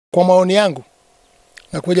Kwa maoni yangu,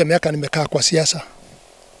 na kuja miaka nimekaa kwa siasa.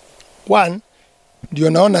 One, ndio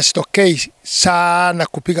naona sitokei sana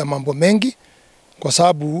kupiga mambo mengi kwa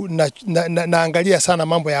sababu naangalia sana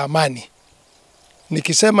mambo ya amani.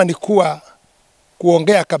 Nikisema ni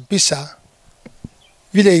kuongea kabisa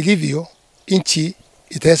vile ilivyo, nchi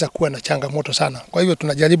itaweza kuwa na changamoto sana. Kwa hivyo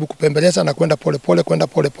tunajaribu kupembeleza na kwenda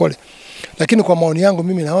pole pole. Lakini kwa maoni yangu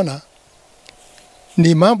mimi naona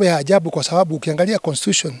ni mambo ya ajabu kwa sababu ukiangalia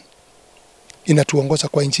constitution inatuongoza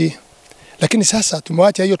kwa nchi. Lakini sasa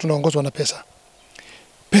tumewacha hiyo, tunaongozwa na pesa.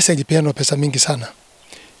 Pesa ilipeanwa pesa mingi sana.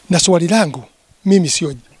 Na swali langu, mimi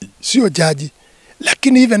sio jaji,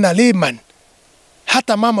 lakini even a layman,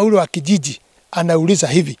 hata mama ule wa kijiji anauliza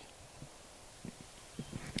hivi.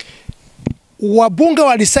 Wabunge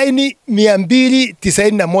walisaini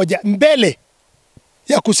 291 mbele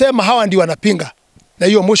ya kusema hawa ndio wanapinga. Na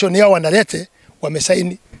hiyo motion yao wanalete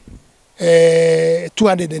wamesaini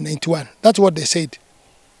 291. That's what they said.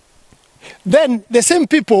 Then the same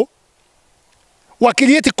people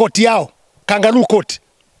wakilieti koti yao, kangaroo court.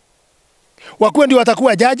 Wakuwe ndio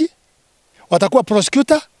watakuwa jaji, watakuwa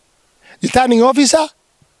prosecutor, returning officer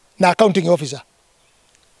na accounting officer.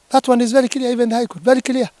 That one is very clear, even the High Court, very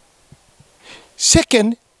clear.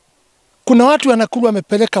 Second, kuna watu wanakulu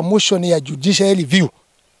wamepeleka motion ya judicial review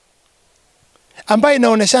ambayo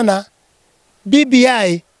inaoneshana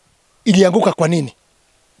BBI ilianguka kwa nini?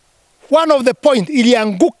 One of the point,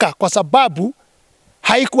 ilianguka kwa sababu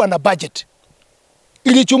haikuwa na budget.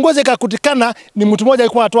 Ilichunguza ikakutikana ni mtu mmoja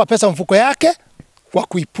alikuwa anatoa pesa mfuko yake kwa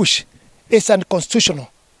kuipush. It's unconstitutional.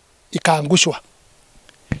 Ikaangushwa.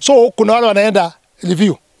 So kuna wale wanaenda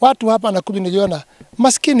review. Watu hapa nakuja niliona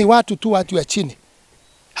maskini watu tu, watu ya chini.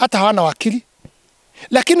 Hata hawana wakili.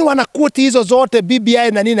 Lakini wanakuti hizo zote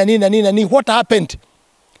BBI na nini. What happened?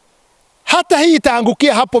 Hata hii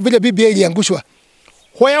itaangukia hapo vile BBI iliangushwa.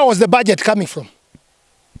 Where was the budget coming from?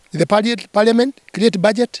 Did the parliament create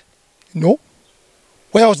budget? No.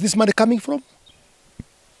 Where was this money coming from?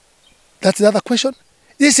 That's the other question.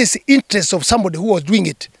 This is the interest of somebody who was doing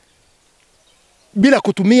it. Bila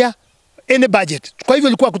kutumia any budget. Kwa hivyo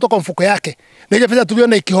ilikuwa kutoka mfuko yake. Na ile pesa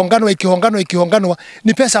tuliona ikihonganwa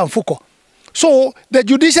ni pesa ya mfuko. So the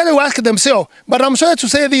judiciary will ask themselves, but I'm sorry to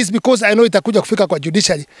say this because I know itakuja kufika kwa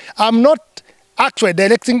judiciary. I'm not actually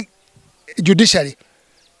directing judiciary,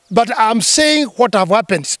 but I'm saying what have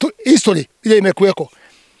happened to history ile imekuweko.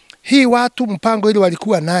 Hii watu mpango ile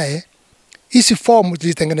walikuwa naye, hizi form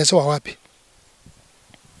zilitengenezwa wapi?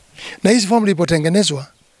 Na hizi form zilipotengenezwa,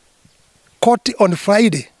 court on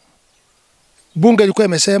Friday, bunge ilikuwa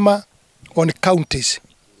imesema on counties.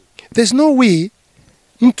 There's no way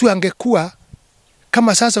mtu angekuwa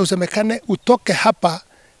kama sasa usemekane utoke hapa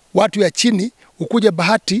watu ya chini ukuje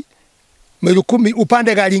Bahati Melukumi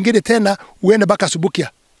upande gari ingine tena uende mpaka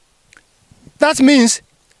Subukia. That means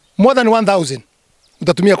more than 1,000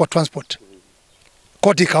 utatumia kwa transport.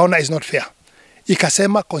 Court ikaona is not fair.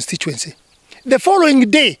 Ikasema constituency. The following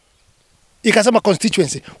day ikasema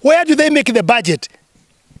constituency. Where do they make the budget?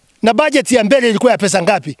 Na budget ya mbele ilikuwa ya pesa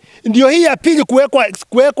ngapi? Ndio hii ya pili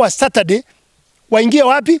kuwekwa Saturday. Waingia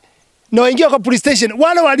wapi? Na waingia kwa police station.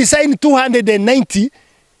 Wale walisaini 290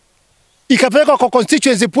 ikapelekwa kwa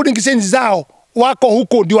constituency, putting signs zao wako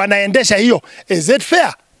huko ndio wanaendesha hiyo. Is it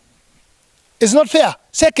fair? It's not fair.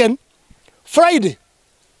 Second, Friday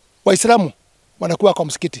Waislamu wanakuwa kwa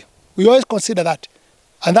msikiti. We always consider that.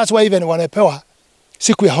 And that's why even wanapewa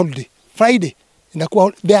siku ya holiday. Friday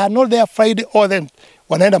inakuwa, they are not there Friday or then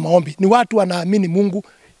wanaenda maombi. Ni watu wanaamini Mungu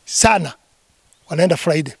sana. Wanaenda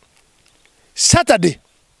Friday. Saturday,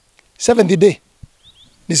 70th day,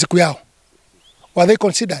 ni siku yao. Were they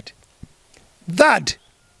considered? That,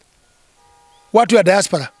 watu ya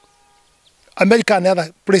diaspora, America and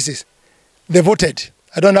other places, they voted.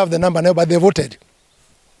 I don't have the number now, but they voted.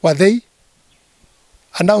 Were they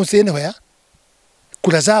announced anywhere?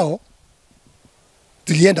 Kura zao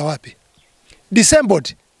zilienda wapi?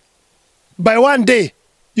 Dissembled. By one day,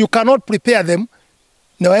 you cannot prepare them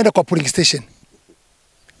na waenda kwa polling station.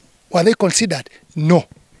 Were they considered? No.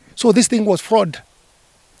 So this thing was fraud.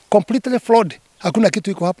 Completely fraud. Hakuna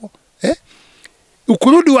kitu iko hapo.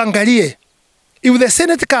 Ukurudi uangalie. If the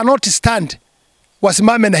Senate cannot stand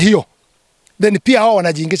wasimame na hiyo, then pia hao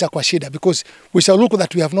wanajiingiza kwa shida because we shall look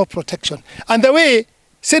that we have no protection. And the way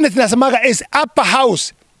Senate nasemaga is upper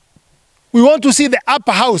house. We want to see the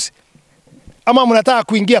upper house. Ama mnataka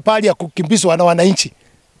kuingia pale ya kukimbizwa na wananchi.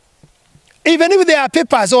 Even if there are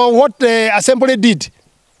papers or what the assembly did,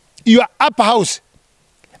 your upper house,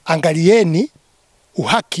 angalieni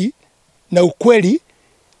uhaki na ukweli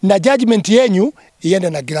na judgment yenyu iende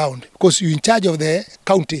na ground because you in charge of the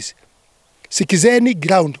counties. Sikizeni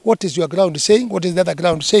ground. What is your ground saying? What is the other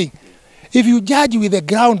ground saying? If you judge with the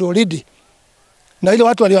ground already, na ile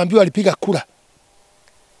watu waliambiwa walipiga kura,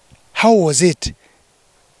 how was it?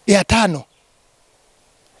 Ya 5.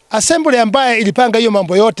 Assembly ambaye ilipanga hiyo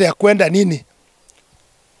mambo yote ya kwenda nini?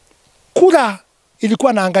 Kura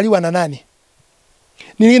ilikuwa naangaliwa na nani?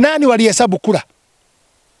 Ni nani walihesabu kura?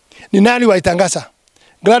 Ni nani walitangaza?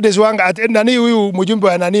 Gladys Wanga nani huyu mjumbe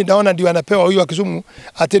wa nani, naona ndio anapewa huyu wa Kisumu,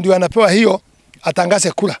 ndio anapewa hiyo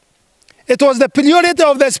atangaze kura. It was the priority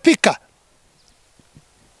of the speaker.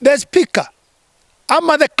 The speaker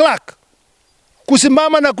ama the clerk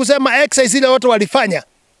kusimama na kusema exercise ile wote walifanya.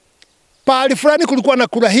 Pahali fulani kulikuwa na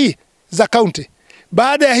kura hii za county.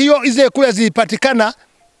 Baada ya hiyo zile kura zilipatikana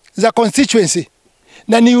za constituency.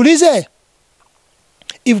 Na niulize,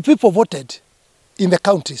 if people voted in the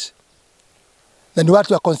counties, na ni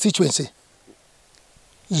watu wa constituency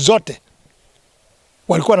zote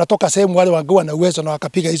walikuwa natoka sehemu wale wangewa na uwezo na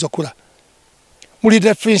wakapiga hizo kura,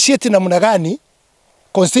 mlidifferentiate namna gani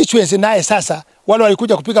constituency naye sasa wale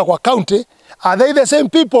walikuja kupiga kwa county, are they the same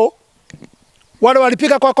people wale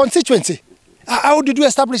walipiga kwa constituency? How did you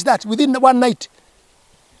establish that within one night?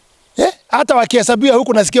 Hata wakihesabia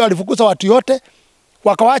huku nasikia walifukuza watu yote,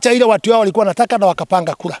 wakawacha ile watu wao walikuwa nataka na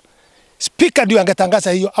wakapanga kura. Speaker ndio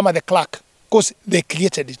angetangaza hiyo ama the clerk, because they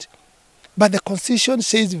created it. But the constitution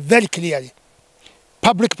says very clearly,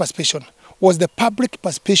 public participation. Was the public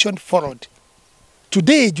participation followed?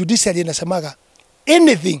 Today judiciary inasemaga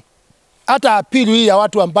anything, hata appeal hii ya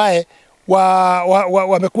watu ambaye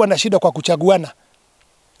wamekuwa na shida kwa kuchaguana,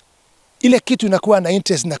 ile kitu inakuwa na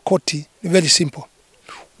interest na koti, very simple.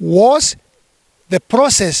 Was the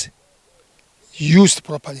process used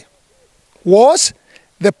properly? Was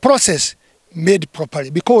the process made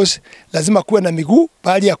properly? Because lazima kuwe na miguu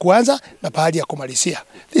pahali ya kuanza na pahali ya kumalizia.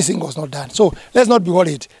 This thing was not done. So let's not be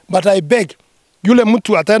worried. But I beg, yule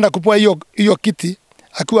mtu ataenda kupewa hiyo kiti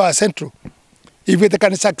akiwa central, if it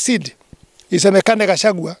can succeed, isemekane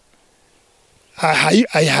Gachagua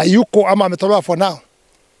hayuko ama ametolewa for now,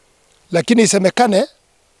 lakini isemekane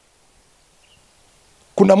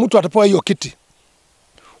kuna mtu atapewa hiyo kiti,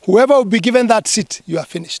 whoever will be given that seat, you are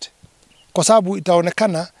finished. Kwa sababu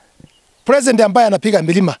itaonekana president ambaye anapiga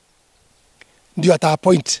milima ndio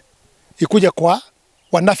ata-appoint ikuje kwa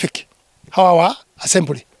wanafiki hawa wa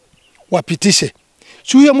assembly wapitishe.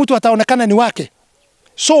 So huyo mtu ataonekana ni wake.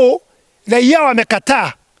 So raia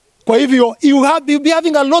wamekataa. Kwa hivyo you'll be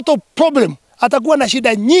having a lot of problem. Atakuwa na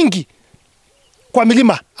shida nyingi kwa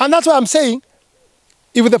milima. And that's what I'm saying.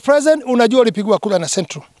 If the president unajua ulipigwa kura na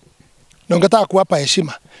central, na ungetaka kuwapa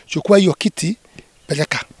heshima, chukua hiyo kiti,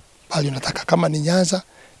 peleka pale unataka. Kama ni Nyanza,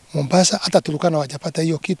 Mombasa, hata Turkana wajapata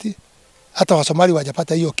hiyo kiti, hata Wasomali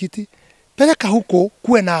wajapata hiyo kiti, peleka huko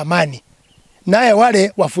kuwe na amani. Naye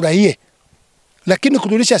wale wafurahie. Lakini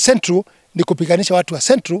kurudisha central ni kupiganisha watu wa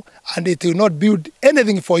central, and it will not build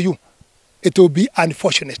anything for you. It will be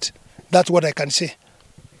unfortunate. That's what I can say.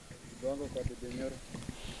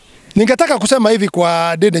 Ningetaka kusema hivi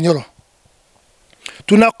kwa Dede Nyoro.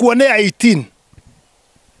 Tunakuonea 18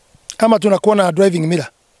 kama tunakuona driving mirror.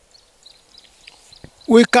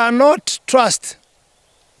 We cannot trust,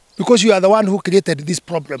 because you are the one who created this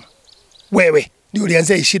problem. Wewe ndio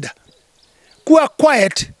ulianzia shida. Kuwa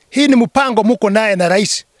quiet, hii ni mpango muko naye na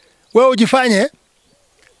rais. Wewe ujifanye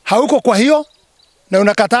hauko kwa hiyo, na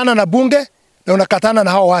unakatana na bunge na unakatana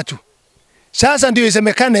na hao watu. Sasa ndio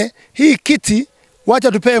isemekane hii kiti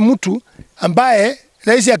wacha tupee mtu ambaye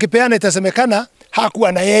rais akipeana itasemekana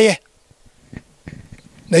hakuwa na yeye.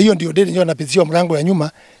 Na hiyo ndio Dede Nyoro anapitia mlango ya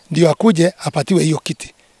nyuma ndio akuje apatiwe hiyo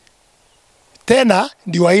kiti. Tena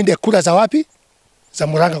ndio aende kura za wapi? Za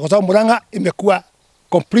Murang'a, kwa sababu Murang'a imekuwa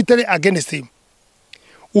completely against him.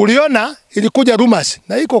 Uliona ilikuja rumors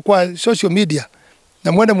na iko kwa social media,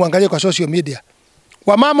 na mwende muangalie kwa social media.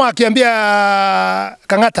 Wamama akiambia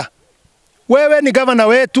Kang'ata, wewe ni governor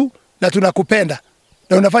wetu na tunakupenda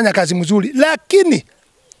na unafanya kazi mzuri, lakini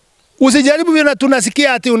usijaribu vile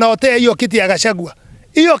tunasikia ati unaotea hiyo kiti ya Gachagua.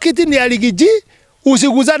 Hiyo kiti ni aligiji,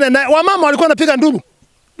 usiguzane na wamama walikuwa wanapiga nduru.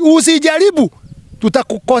 Usijaribu,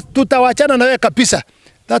 tutawachana na wewe kabisa.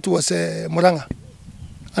 That was Murang'a.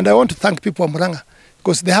 And I want to thank people of Murang'a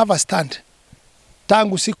because they have a stand.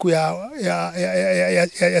 Tangu siku ya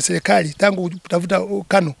serikali, tangu kutafuta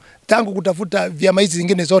KANU, tangu kutafuta vyama hizi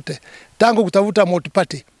zingine zote, tangu kutafuta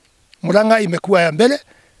multi-party, Murang'a imekuwa ya mbele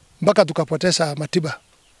mpaka tukapoteza Matiba,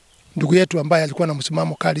 ndugu yetu ambaye alikuwa na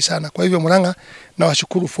msimamo kali sana. Kwa hivyo Murang'a, na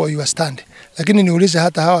washukuru for your stand. Lakini niulize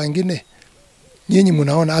hata hawa wengine, nyinyi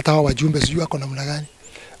mnaona hata hawa wajumbe sijui wako namna gani?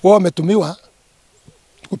 Wao wametumiwa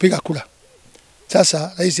kupiga kura.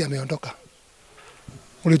 Sasa rais ameondoka.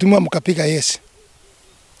 Mlitumwa mkapiga yes.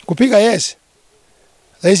 Kupiga yes,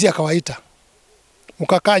 rais akawaita.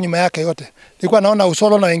 Mkakaa nyuma yake yote. Nilikuwa naona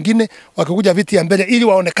Usoro na wengine wakikuja viti ya mbele ili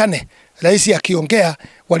waonekane. Rais akiongea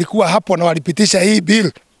walikuwa hapo na walipitisha hii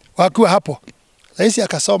bill wakiwa hapo. Rais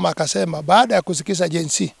akasoma akasema baada ya kusikiza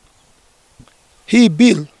JNC hii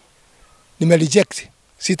bill nimereject.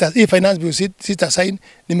 Hii finance bill sita sign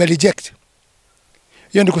nimereject.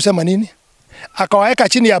 Hiyo ni kusema nini? Akawaweka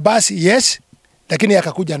chini ya basi yes, lakini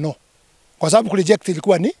akakuja no. Kwa sababu kureject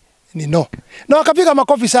ilikuwa ni no. Na wakapiga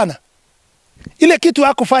makofi sana. Ile kitu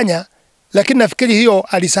hakufanya, lakini nafikiri hiyo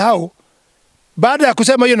alisahau. Baada ya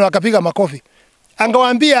kusema hiyo na wakapiga makofi.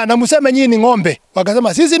 Angawaambia na mseme nyinyi ni ng'ombe.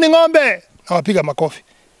 Wakasema sisi ni ng'ombe na wapiga makofi.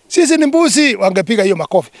 Sisi ni mbuzi, wangepiga hiyo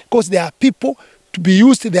makofi. Because there are people to be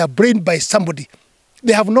used their brain by somebody.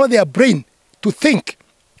 They have not their brain to think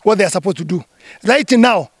what they are supposed to do. Right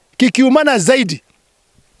now, kikiumana zaidi,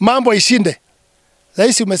 mambo ishinde.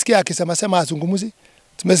 Rais umesikia akisema sema azungumuzi.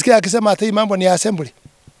 Tumesikia akisema ati mambo ni assembly.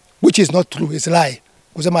 Which is not true, it's a lie.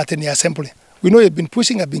 Kusema ati ni assembly. We know you've been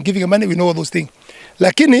pushing, I've been giving money, we know all those things.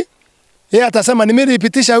 Lakini, yeye atasema ni mimi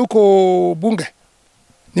nilipitisha huko bunge.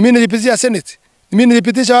 Ni mimi nilipitisha Senate. Ni mimi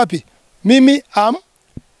nilipitisha wapi? Mimi am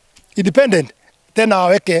independent. Tena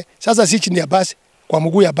waweke, sasa si chini ya basi, kwa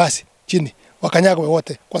mguu ya basi, chini. Wakanyagwe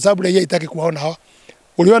wote. Kwa sababu yeye itaki kuwaona hawa.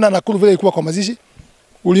 Uliona Nakuru vile ilikuwa kwa mazishi.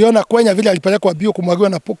 Uliona Kwenya vile alipelekwa bio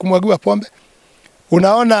kumwagiwa pombe.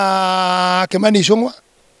 Unaona Kimani Ishongwa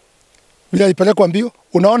vile alipelekwa mbio.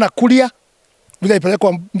 Unaona Kuria vile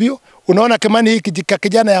alipelekwa mbio. Unaona Kimani hii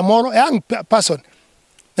kijana ya Moro, young person.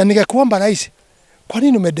 Na ningekuomba rais, kwa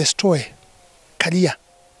nini umedestroy career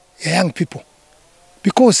ya young people?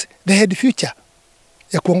 Because they had future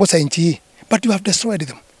ya kuongoza nchi hii, but you have destroyed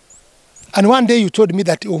them. And one day you told me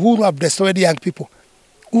that Uhuru have destroyed young people.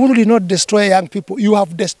 Uhuru did not destroy young people. You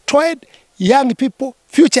have destroyed young people,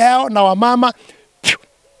 future yao na wamama.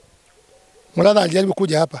 Muratha alijaribu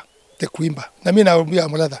kuja hapa te kuimba. Na mimi naambia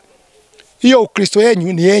Muratha, hiyo Ukristo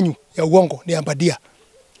yenu ni yenyu ya uongo, ni ambadia.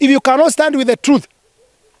 If you cannot stand with the truth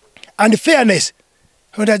and fairness,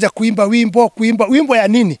 unaja kuimba wimbo ya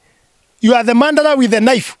nini? You are the mandala with the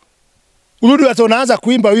knife. Urudi watu unaanza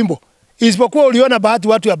kuimba wimbo. Isipokuwa uliona bahati,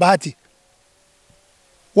 watu ya bahati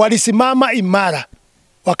walisimama imara,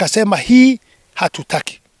 wakasema hii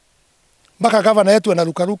hatutaki. Mpaka gavana yetu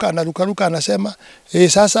analukaruka anasema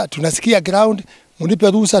sasa tunasikia ground,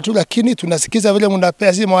 mnipe ruhusa tu, lakini tunasikiza vile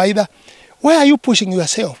mnapea si mawaidha. Why are you pushing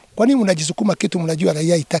yourself? Kwa nini mnajisukuma kitu mnajua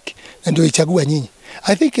raia itaki na ndio ichagua nyinyi?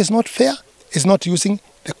 I think it's not fair, it's not using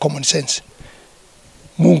the common sense.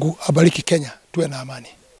 Mungu abariki Kenya, tuwe na amani.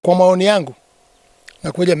 Kwa maoni yangu,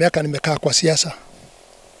 na kwa miaka nimekaa kwa siasa,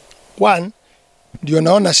 one, ndio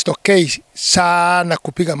naona sitokei sana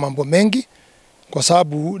kupiga mambo mengi, kwa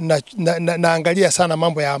sababu naangalia sana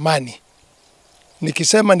mambo ya amani.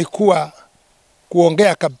 Nikisema ni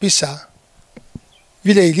kuongea kabisa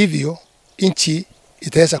vile ilivyo, nchi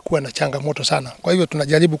itaweza kuwa na changamoto sana. Kwa hivyo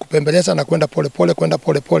tunajaribu kupembeleza na kwenda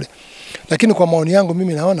pole. Lakini kwa maoni yangu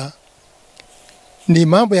mimi naona ni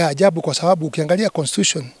mambo ya ajabu, kwa sababu ukiangalia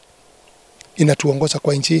constitution inatuongoza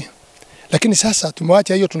kwa nchi. Lakini sasa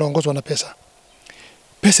tumewacha hiyo, tunaongozwa na pesa.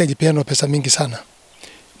 Pesa ilipeanwa pesa mingi sana.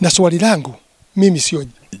 Na swali langu, mimi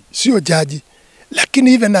sio jaji,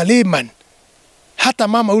 lakini even a layman, hata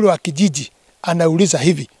mama ule wa kijiji anauliza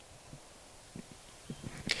hivi.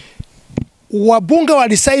 Wabunge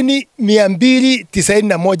walisaini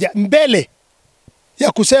 291 mbele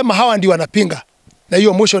ya kusema hawa ndio wanapinga. Na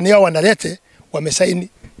hiyo motion yao wanalete, wamesaini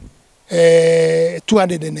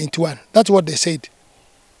 291. That's what they said.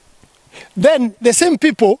 Then the same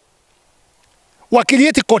people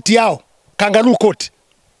wakilieti koti yao, kangaroo court.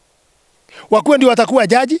 Wakuwe ndio watakuwa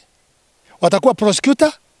jaji, watakuwa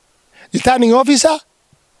prosecutor, returning officer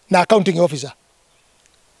na accounting officer.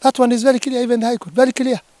 That one is very clear, even the High Court, very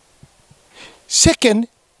clear. Second,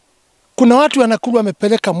 kuna watu wanakuru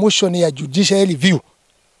wamepeleka motion ya judicial review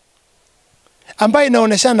ambayo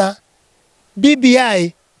inaoneshana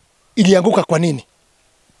BBI ilianguka kwa nini?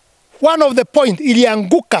 One of the point,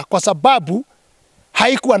 ilianguka kwa sababu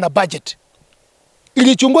haikuwa na budget.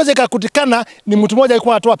 Ilichunguza ikakutikana ni mtu mmoja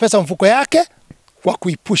alikuwa anatoa pesa mfuko yake wa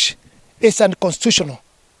kuipush. It's unconstitutional.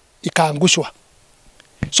 Ikaangushwa.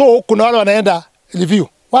 So kuna wale wanaenda review.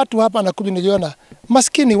 Watu hapa Nakuru niliona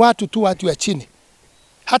maskini watu ya chini.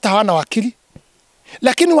 Hata hawana wakili.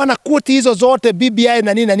 Lakini wanakuti hizo zote BBI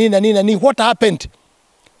na nini. What happened?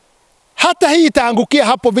 Hata hii itaangukia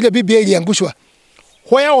hapo vile BBI iliangushwa.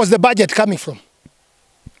 Where was the budget coming from?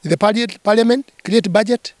 Did the parliament create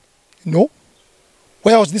budget? No.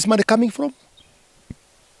 Where was this money coming from?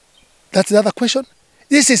 That's the other question.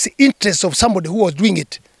 This is interest of somebody who was doing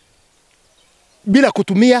it bila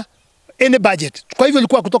kutumia any budget. Kwa hivyo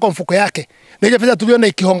ilikuwa kutoka mfuko yake. Na ile pesa tuliona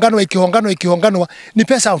ikihonganwa ni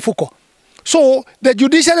pesa ya mfuko. So the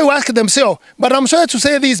judiciary will ask themselves, but I'm sorry to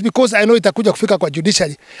say this because I know itakuja kufika kwa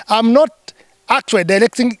judiciary. I'm not actually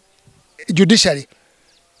directing judiciary,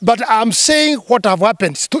 but I'm saying what have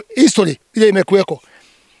happened to history ile imekuweko.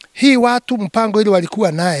 Hii watu mpango ile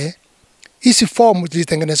walikuwa naye, hizi form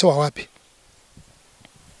zilitengenezwa wapi?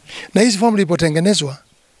 Na hizi form zilipotengenezwa,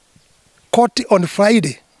 court on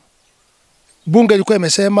Friday, bunge ilikuwa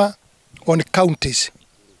imesema on counties.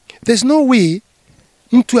 There's no way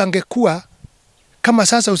mtu angekuwa kama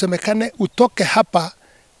sasa usemekane utoke hapa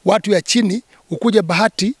watu ya chini ukuje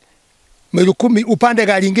Bahati Meru 10 upande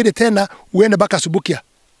gari ingine tena uende mpaka Subukia.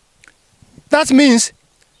 That means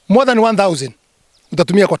more than 1,000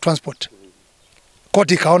 utatumia kwa transport.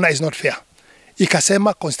 Court ikaona is not fair.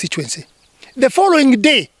 Ikasema constituency. The following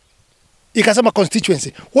day ikasema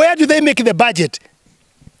constituency. Where do they make the budget?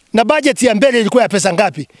 Na budget ya mbele ilikuwa ya pesa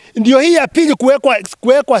ngapi? Ndio hii ya pili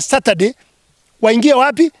kuwekwa Saturday, waingia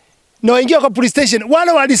wapi? Na waingia kwa police station.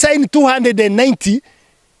 Wale walisign 290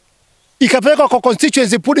 ikapelekwa kwa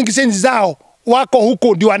constituency polling stations zao, wako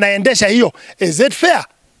huko ndio wanaendesha hiyo. Is it fair?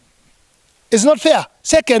 It's not fair.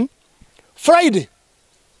 Second, Friday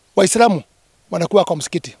Waislamu wanakuwa kwa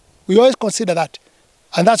msikiti. We always consider that.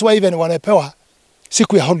 And that's why even wanapewa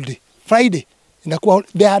siku ya holiday. Friday inakuwa,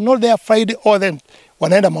 they are not there Friday or then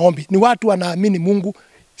wanaenda maombi. Ni watu wanaamini Mungu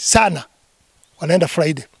sana. Wanaenda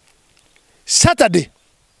Friday. Saturday,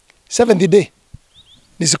 7th day,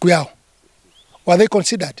 ni siku yao. Were they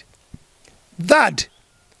considered? Third,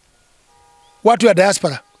 watu ya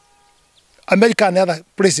diaspora, America and other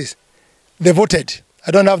places, they voted.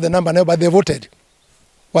 I don't have the number now, but they voted.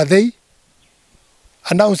 Were they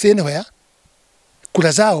announced anywhere?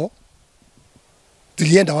 Kura zao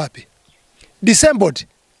zilienda wapi? Dissembled.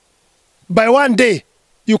 By one day,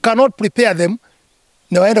 you cannot prepare them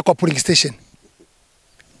na waende kwa polling station.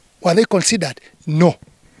 Were they considered? No.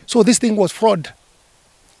 So this thing was fraud.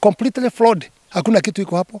 Completely fraud. Hakuna kitu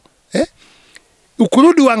iko hapo.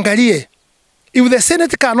 Ukurudi uangalie. If the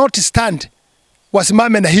Senate cannot stand,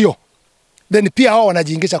 wasimame na hiyo, then pia hao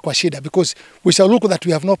wanajiingiza kwa shida, because we shall look that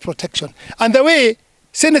we have no protection. And the way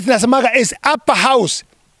Senate nasemaga is upper house.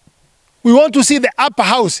 We want to see the upper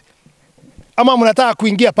house. Ama mnataka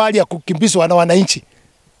kuingia pahali ya kukimbizwa na wananchi.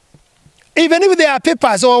 Even if there are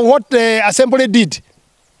papers or what the assembly did,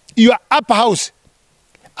 your upper house,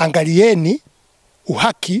 angalieni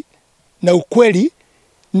uhaki na ukweli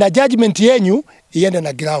na judgment yenyu iende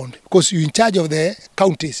na ground, because you in charge of the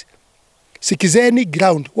counties. Sikizeni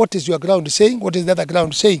ground. What is your ground saying? What is the other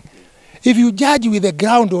ground saying? If you judge with the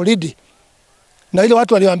ground already, na ile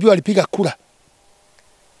watu waliambiwa walipiga kura,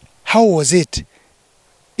 how was it?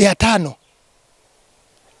 Ya tano,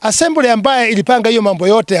 assembly ambaye ilipanga hiyo mambo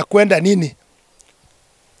yote ya kwenda nini,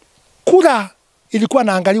 kura ilikuwa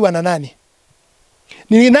naangaliwa na nani?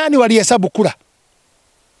 Ni nani walihesabu kura?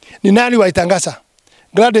 Ni nani walitangaza?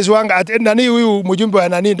 Gladys Wanga, nani huyu mjumbe wa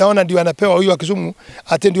nani, naona ndio anapewa huyu wa Kisumu,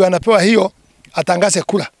 ndio anapewa hiyo atangaze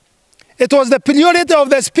kura. It was the priority of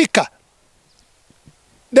the speaker.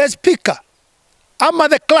 The speaker ama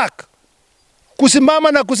the clerk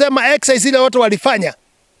kusimama na kusema exercise ile wote walifanya.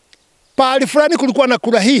 Pahali fulani kulikuwa na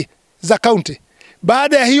kura hii za county.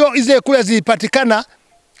 Baada ya hiyo zile kura zilipatikana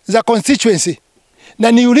za constituency.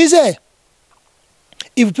 Na niulize,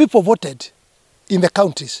 if people voted in the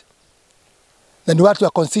counties, na ni watu wa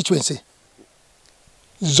constituency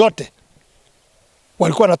zote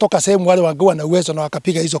walikuwa natoka sehemu, wale wangewa na uwezo na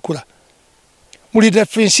wakapiga hizo kura,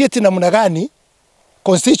 mlidifferentiate namna gani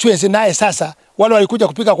constituency naye sasa wale walikuja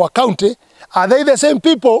kupiga kwa county, are they the same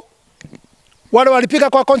people wale walipiga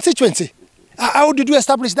kwa constituency? How did you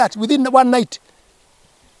establish that within one night?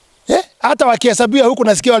 Hata wakihesabia huku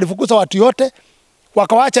nasikia walifukuza watu yote,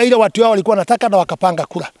 wakawacha ile watu wao walikuwa nataka na wakapanga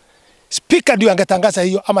kura. Speaker ndio angetangaza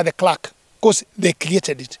hiyo ama the clerk, because they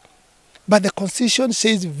created it. But the constitution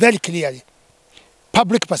says very clearly,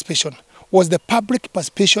 public participation. Was the public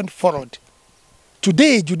participation followed?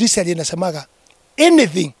 Today judiciary inasemaga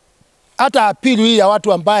anything, hata appeal hii ya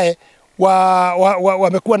watu ambaye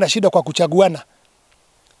wamekuwa na shida kwa kuchaguana,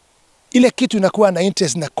 ile kitu inakuwa na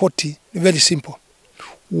interest na koti, very simple.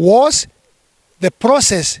 Was the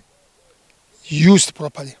process used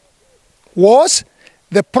properly? Was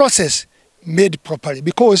the process made properly?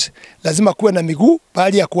 Because lazima kuwe na miguu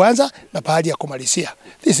pahali ya kuanza na pahali ya kumalizia.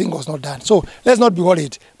 This thing was not done. So let's not be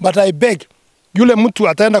worried. But I beg, yule mtu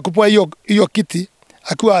ataenda kupewa hiyo kiti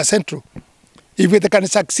akiwa central, if it can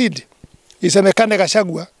succeed, isemekane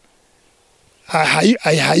Gachagua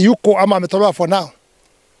hayuko ama ametolewa for now,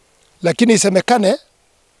 lakini isemekane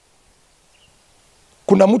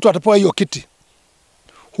kuna mtu atapewa hiyo kiti.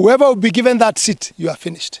 Whoever will be given that seat, you are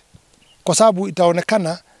finished. Kwa sababu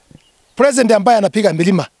itaonekana president ambaye anapiga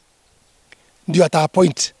milima ndio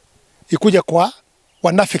ata-appoint ikuje kwa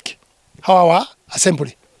wanafiki hawa wa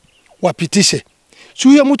assembly wapitishe.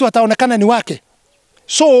 Huyo mtu ataonekana ni wake.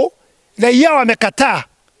 So raia wamekataa.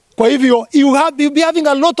 Kwa hivyo you'll be having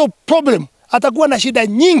a lot of problem. Atakuwa na shida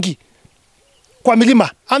nyingi kwa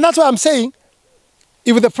milima. And that's why I'm saying,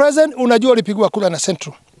 if the president unajua ulipigwa kura na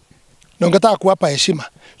Central na ungetaka kuwapa heshima,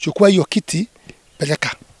 chukua hiyo kiti,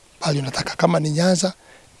 peleka pale unataka. Kama ni Nyanza,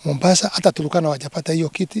 Mombasa, hata Turkana wajapata hiyo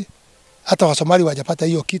kiti, hata Wasomali wajapata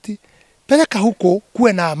hiyo kiti, peleka huko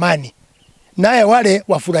kuwe na amani. Naye wale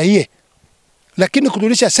wafurahie. Lakini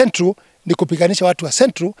kurudisha Central ni kupiganisha watu wa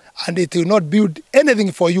Central, and it will not build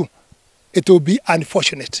anything for you. It will be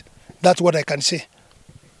unfortunate. That's what I can say.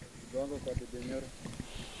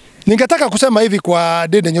 Ningetaka kusema hivi kwa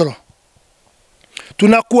Dede Nyoro.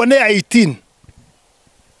 Tunakuonea 18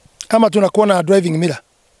 kama tunakuona driving mirror.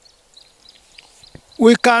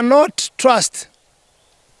 We cannot trust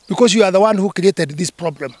because you are the one who created this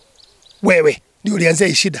problem. Wewe ndio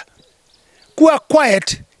ulianzia shida. Kuwa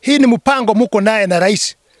quiet, hii ni mpango muko naye na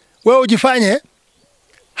rais. Wewe ujifanye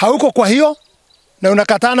hauko kwa hiyo na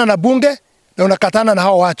unakatana na bunge na unakatana na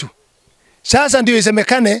hao watu. Sasa ndio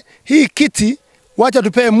isemekane hii kiti wacha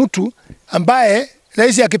tupee mtu ambaye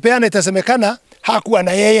rais akipeana itasemekana hakuwa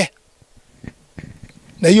na yeye.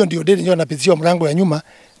 Na hiyo ndio Dede Nyoro anapitisha mlango ya nyuma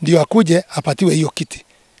ndio akuje apatiwe hiyo kiti.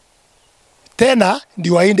 Tena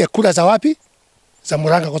ndio aende kura za wapi? Za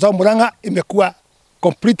Murang'a, kwa sababu Murang'a imekuwa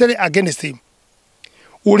completely against him.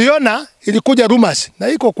 Uliona ilikuja rumors na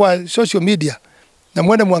iko kwa social media, na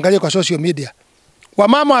mwende muangalie kwa social media.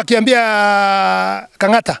 Wamama akiambia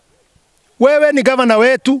Kang'ata, wewe ni governor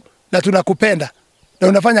wetu na tunakupenda na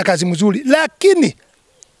unafanya kazi mzuri, lakini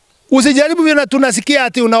usijaribu vile tunasikia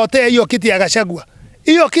ati unaotea hiyo kiti ya Gachagua.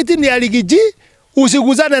 Hiyo kiti ni aligiji,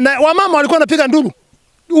 usiguzane na wamama walikuwa wanapiga nduru.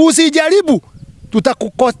 Usijaribu,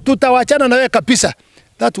 tutawachana na wewe kabisa.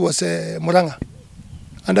 That was Murang'a.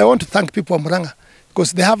 And I want to thank people of Murang'a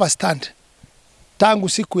because they have a stand. Tangu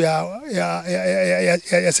siku ya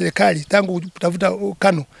serikali, tangu kutafuta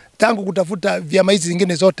KANU, tangu kutafuta vyama hizi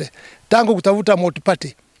zingine zote, tangu kutafuta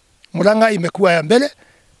multi-party, Murang'a imekuwa ya mbele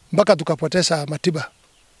mpaka tukapoteza Matiba,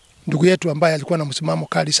 ndugu yetu ambaye alikuwa na msimamo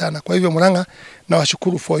kali sana. Kwa hivyo Murang'a,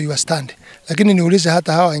 nawashukuru for your stand. Lakini niulize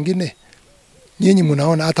hata hawa wengine, nyinyi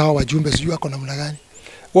mnaona hata hawa wajumbe sijui wako namna gani?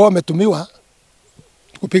 Wao wametumiwa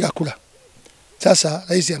kupiga kura. Sasa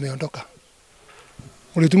rais ameondoka.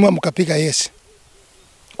 Ulitumwa mkapiga yes.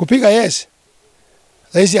 Kupiga yes,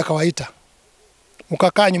 rais akawaita.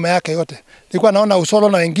 Mkakaa nyuma yake yote. Nilikuwa naona Usoro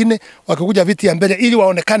na wengine wakikuja viti ya mbele ili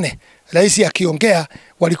waonekane. Rais akiongea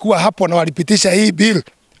walikuwa hapo na walipitisha hii bill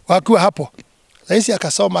wakiwa hapo. Rais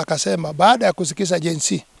akasoma akasema baada ya kusikiza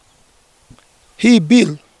JNC, hii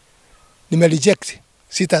bill nimereject.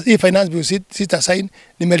 Hii finance bill sita sign,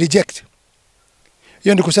 nimereject.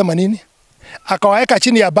 Hiyo ndio kusema nini? Akawaweka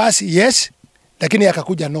chini ya basi yes, lakini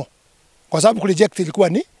akakuja no. Kwa sababu kureject ilikuwa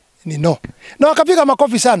ni no. Na wakapiga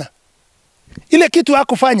makofi sana. Ile kitu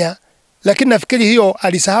hakufanya, lakini nafikiri hiyo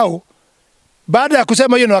alisahau. Baada ya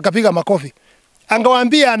kusema hiyo na wakapiga makofi.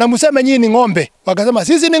 Angawaambia na mseme nyinyi ni ng'ombe. Wakasema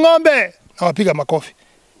sisi ni ng'ombe, na wapiga makofi.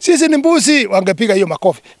 Sisi ni mbuzi, wangepiga hiyo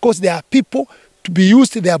makofi. Because there are people to be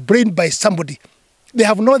used their brain by somebody. They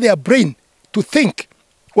have not their brain to think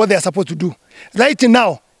what they are supposed to do. Right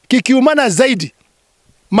now, kikiumana zaidi,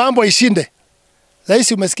 mambo ishinde.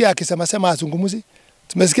 Rais umesikia akisema azungumuzi.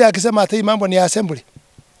 Tumesikia akisema ati mambo ni assembly,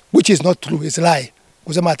 which is not true, it's a lie.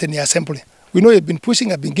 Kusema ati ni assembly. We know you've been pushing,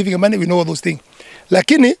 I've been giving money, we know all those things.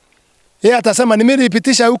 Lakini yeye atasema ni mimi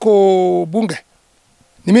nilipitisha huko bunge.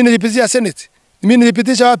 Ni mimi nilipitisha Senate. Ni mimi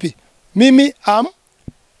nilipitisha wapi? Mimi am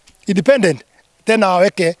independent. Tena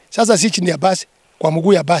waweke sasa si chini ya basi, kwa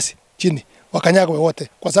mguu ya basi chini. Wakanyaga wote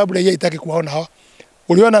kwa sababu yeye itaki kuwaona hawa.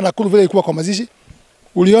 Uliona Nakuru vile ilikuwa kwa mazishi?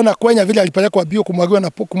 Uliona Kwenya vile alipelekwa bio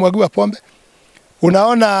kumwagiwa pombe?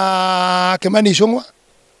 Unaona Kimani Ishongwa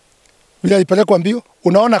vile alipelekwa mbio?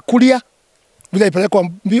 Unaona Kuria vile alipelekwa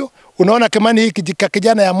mbio? Unaona Kimani hii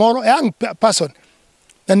kijana ya Moro, young person.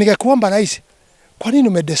 Na ningekuomba rais, kwa nini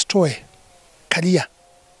umedestroy career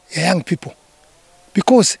ya young people?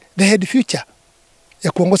 Because they had future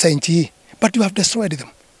ya kuongoza nchi hii, but you have destroyed them.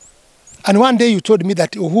 And one day you told me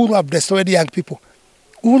that Uhuru have destroyed young people.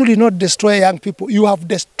 Uhuru did not destroy young people. You have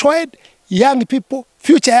destroyed young people,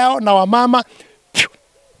 future yao na wamama.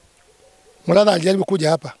 Muratha alijaribu kuja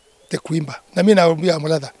hapa te kuimba. Na mimi naambia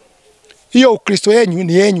Muratha, hiyo Ukristo yenu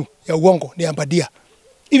ni yenyu ya uongo, ni ambadia.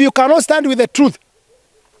 If you cannot stand with the truth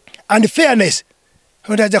and fairness.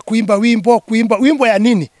 Unaja kuimba wimbo ya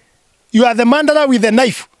nini? You are the mandala with the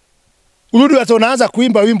knife. Urudi watu unaanza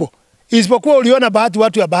kuimba wimbo. Isipokuwa uliona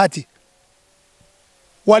watu ya bahati.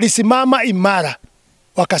 Walisimama imara.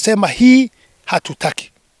 Wakasema hii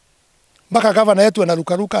hatutaki. Mpaka gavana yetu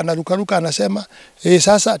anarukaruka anasema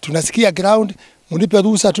sasa tunasikia ground, mnipe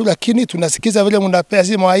ruhusa tu, lakini tunasikiza vile mnapea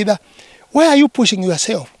si mawaidha. Why are you pushing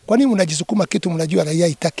yourself? Kwa nini mnajisukuma kitu mnajua raia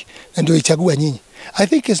itaki na ndio ichagua nyinyi? I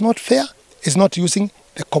think it's not fair, it's not using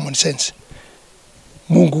the common sense.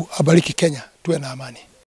 Mungu abariki Kenya, tuwe na amani.